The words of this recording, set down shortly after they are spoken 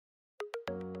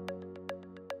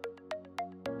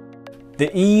The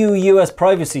EU-US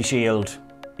Privacy Shield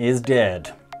is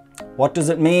dead. What does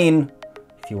it mean?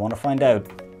 If you want to find out,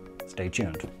 stay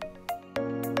tuned.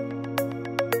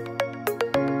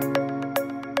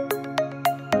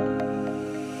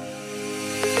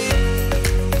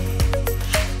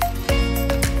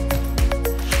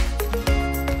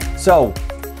 So,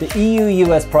 the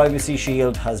EU-US Privacy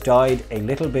Shield has died a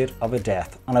little bit of a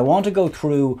death, and I want to go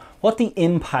through what the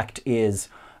impact is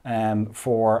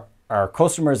for our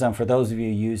customers and for those of you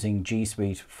using G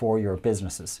Suite for your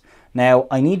businesses. Now,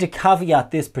 I need to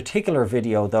caveat this particular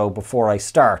video though before I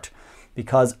start,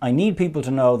 because I need people to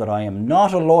know that I am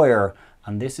not a lawyer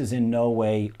and this is in no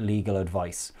way legal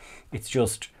advice. It's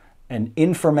just an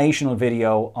informational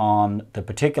video on the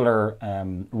particular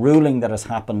ruling that has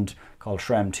happened called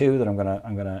Schrem 2 that I'm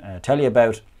gonna tell you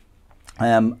about.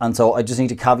 And so I just need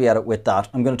to caveat it with that.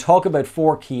 I'm going to talk about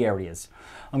 4 key areas.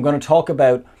 I'm going to talk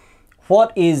about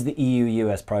what is the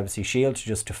EU-US Privacy Shield, to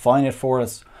just define it for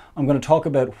us. I'm going to talk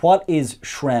about what is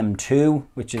Schrem 2,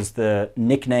 which is the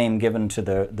nickname given to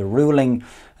the ruling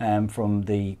from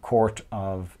the Court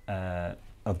of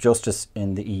Justice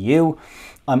in the EU.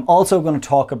 I'm also going to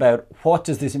talk about what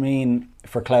does this mean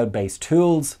for cloud-based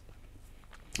tools,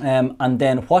 and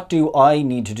then what do I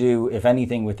need to do, if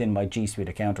anything, within my G Suite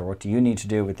account, or what do you need to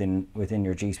do within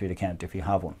your G Suite account if you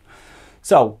have one.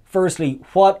 So firstly,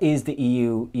 what is the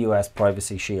EU-US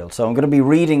Privacy Shield? So I'm going to be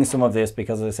reading some of this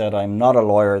because, as I said, I'm not a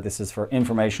lawyer. This is for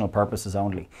informational purposes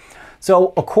only.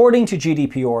 So according to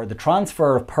GDPR, the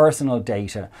transfer of personal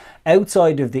data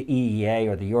outside of the EEA,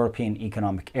 or the European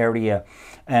Economic Area,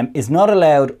 is not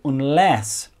allowed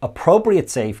unless appropriate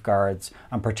safeguards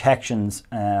and protections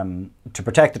to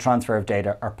protect the transfer of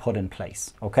data are put in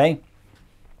place. Okay?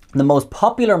 The most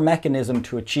popular mechanism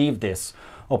to achieve this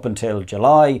up until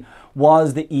July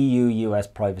was the EU-US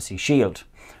Privacy Shield.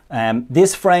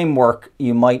 This framework,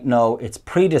 you might know its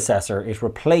predecessor, it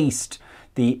replaced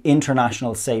the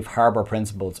International Safe Harbour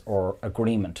Principles or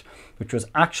Agreement, which was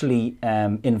actually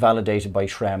invalidated by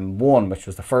Schrem 1, which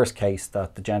was the first case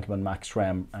that the gentleman Max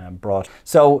Schrem brought.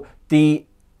 So the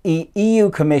EU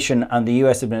Commission and the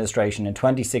US administration in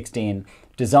 2016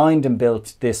 designed and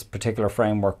built this particular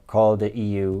framework called the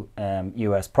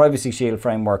EU-US Privacy Shield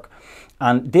framework.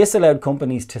 And this allowed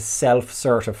companies to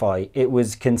self-certify. It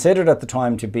was considered at the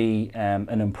time to be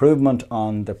an improvement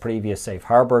on the previous Safe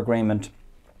Harbour Agreement.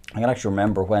 I can actually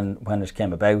remember when it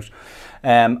came about.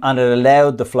 And it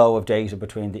allowed the flow of data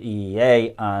between the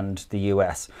EEA and the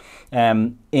US.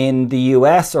 In the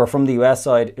US, or from the US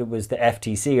side, it was the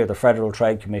FTC, or the Federal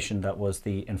Trade Commission, that was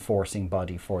the enforcing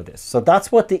body for this. So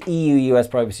that's what the EU-US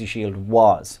Privacy Shield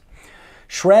was.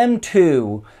 Schrem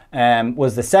 2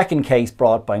 was the second case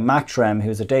brought by Max Schrem,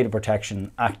 who's a data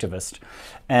protection activist.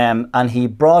 And he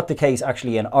brought the case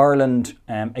actually in Ireland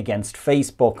against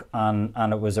Facebook,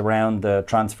 and it was around the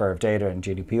transfer of data and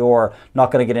GDPR.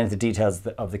 Not going to get into the details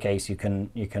of the case. You can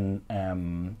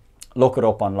look it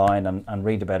up online and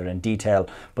read about it in detail.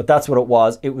 But that's what it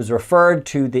was. It was referred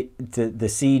to the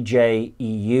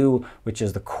CJEU, which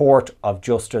is the Court of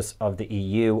Justice of the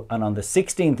EU. And on the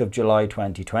 16th of July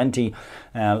 2020,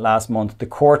 last month, the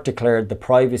court declared the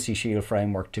Privacy Shield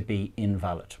framework to be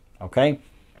invalid. Okay?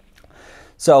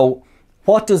 So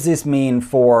what does this mean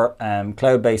for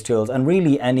cloud-based tools, and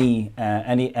really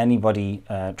anybody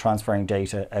transferring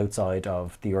data outside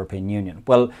of the European Union?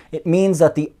 Well, it means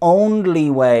that the only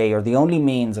way, or the only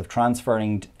means of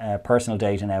transferring personal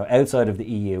data now outside of the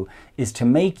EU is to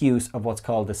make use of what's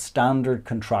called the Standard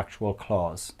Contractual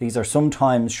Clause. These are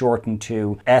sometimes shortened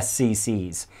to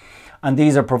SCCs. And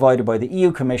these are provided by the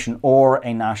EU Commission or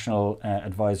a national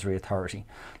advisory authority.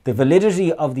 The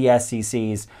validity of the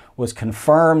SCCs was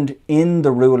confirmed in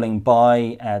the ruling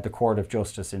by the Court of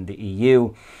Justice in the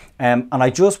EU. And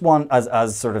I just want,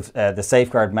 as sort of the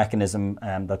safeguard mechanism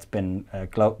that's been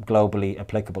globally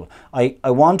applicable, I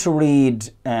want to read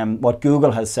what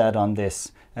Google has said on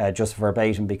this just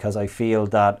verbatim, because I feel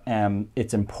that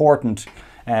it's important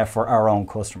for our own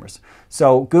customers.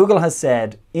 So Google has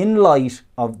said, in light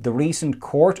of the recent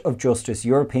Court of Justice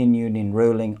European Union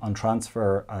ruling on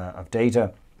transfer of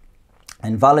data,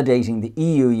 invalidating the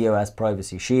EU-US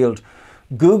Privacy Shield,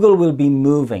 Google will be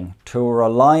moving to a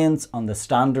reliance on the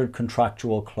Standard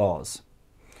Contractual Clause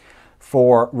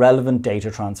for relevant data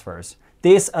transfers.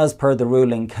 This, as per the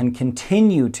ruling, can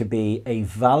continue to be a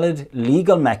valid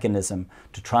legal mechanism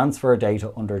to transfer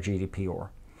data under GDPR.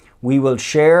 We will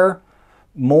share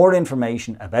more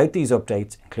information about these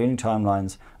updates, including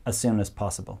timelines, as soon as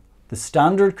possible. The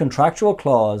Standard Contractual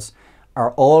Clause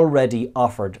are already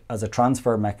offered as a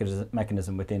transfer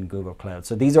mechanism within Google Cloud.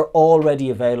 So these are already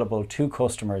available to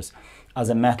customers as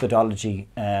a methodology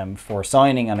for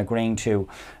signing and agreeing to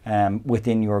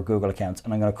within your Google accounts.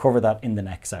 And I'm going to cover that in the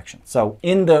next section. So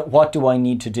in the what do I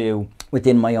need to do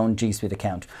within my own G Suite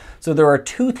account? So there are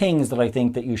two things that I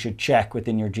think that you should check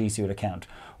within your G Suite account.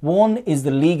 One is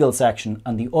the legal section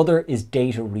and the other is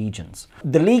data regions.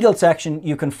 The legal section,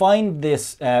 you can find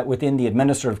this within the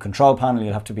administrative control panel.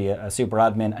 You'll have to be a super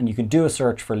admin, and you can do a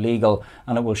search for legal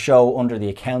and it will show under the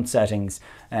account settings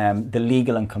the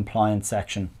legal and compliance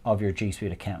section of your G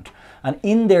Suite account. And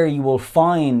in there you will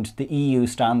find the EU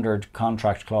standard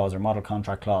contract clause or model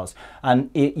contract clause. And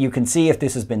you can see if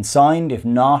this has been signed. If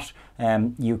not,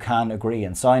 you can agree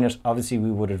and sign it. Obviously,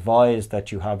 we would advise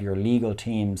that you have your legal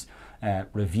teams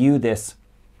review this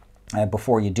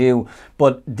before you do,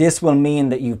 but this will mean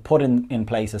that you've put in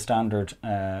place a standard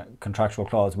contractual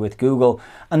clause with Google.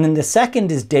 And then the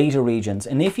second is data regions.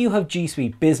 And if you have G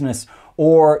Suite Business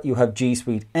or you have G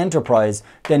Suite Enterprise,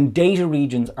 then data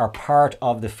regions are part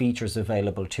of the features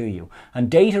available to you. And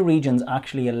data regions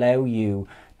actually allow you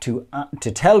to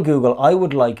tell Google, I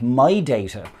would like my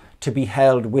data to be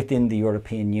held within the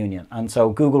European Union. And so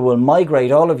Google will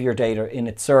migrate all of your data in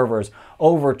its servers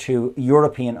over to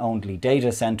European only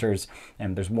data centers.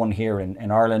 And there's one here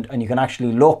in Ireland, and you can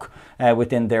actually look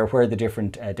within there where the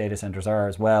different data centers are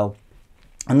as well.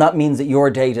 And that means that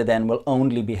your data then will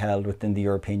only be held within the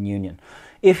European Union.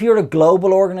 If you're a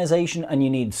global organization and you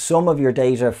need some of your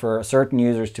data for certain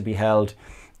users to be held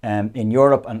in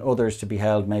Europe and others to be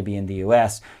held maybe in the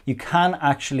US, you can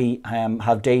actually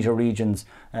have data regions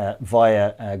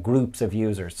via groups of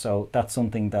users. So that's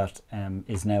something that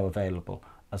is now available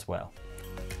as well.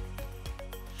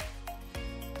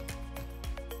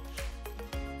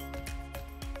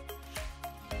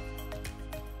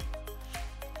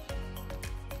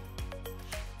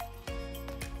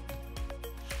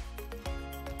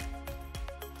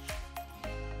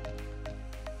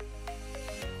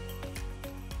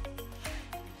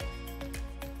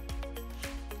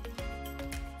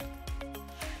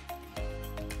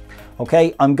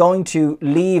 Okay, I'm going to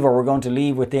leave, or we're going to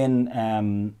leave within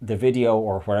the video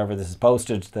or wherever this is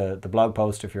posted, the blog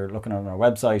post if you're looking on our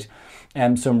website,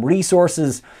 some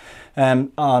resources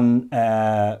on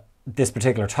this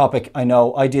particular topic. I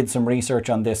know I did some research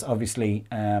on this, obviously,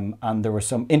 and there were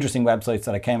some interesting websites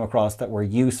that I came across that were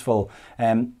useful.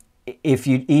 If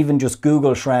you even just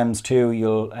Google Schrems too,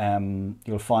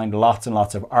 you'll find lots and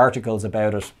lots of articles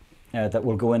about it that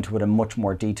will go into it in much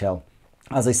more detail.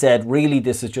 As I said, really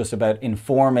this is just about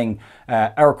informing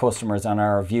our customers and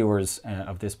our viewers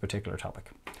of this particular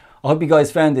topic. I hope you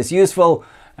guys found this useful,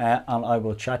 and I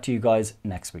will chat to you guys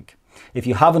next week. If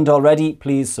you haven't already,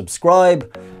 please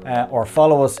subscribe or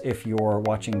follow us if you're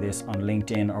watching this on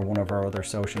LinkedIn or one of our other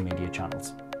social media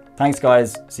channels. Thanks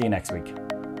guys, see you next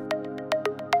week.